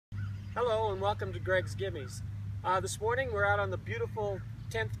Hello and welcome to Greg's Gimmes. This morning we're out on the beautiful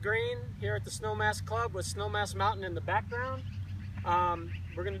 10th green here at the Snowmass Club with Snowmass Mountain in the background.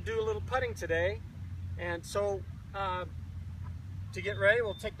 We're going to do a little putting today, and so to get ready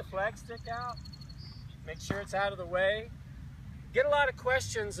we'll take the flag stick out, make sure it's out of the way. Get a lot of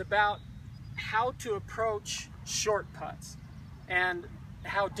questions about how to approach short putts and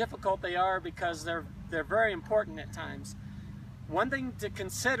how difficult they are because they're very important at times. One thing to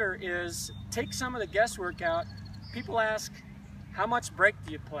consider is take some of the guesswork out. People ask, how much break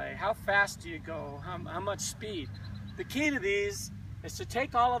do you play? How fast do you go? How much speed? The key to these is to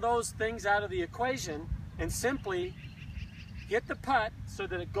take all of those things out of the equation and simply get the putt so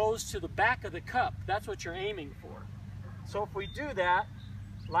that it goes to the back of the cup. That's what you're aiming for. So if we do that,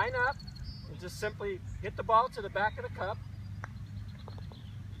 line up and just simply hit the ball to the back of the cup,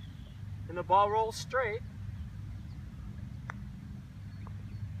 and the ball rolls straight.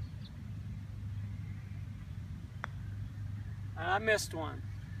 I missed one.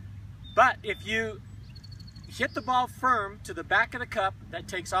 But if you hit the ball firm to the back of the cup, that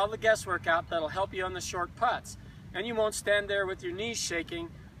takes all the guesswork out. That'll help you on the short putts. And you won't stand there with your knees shaking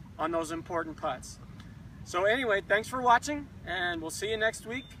on those important putts. So anyway, thanks for watching, and we'll see you next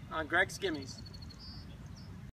week on Greg's Gimmes.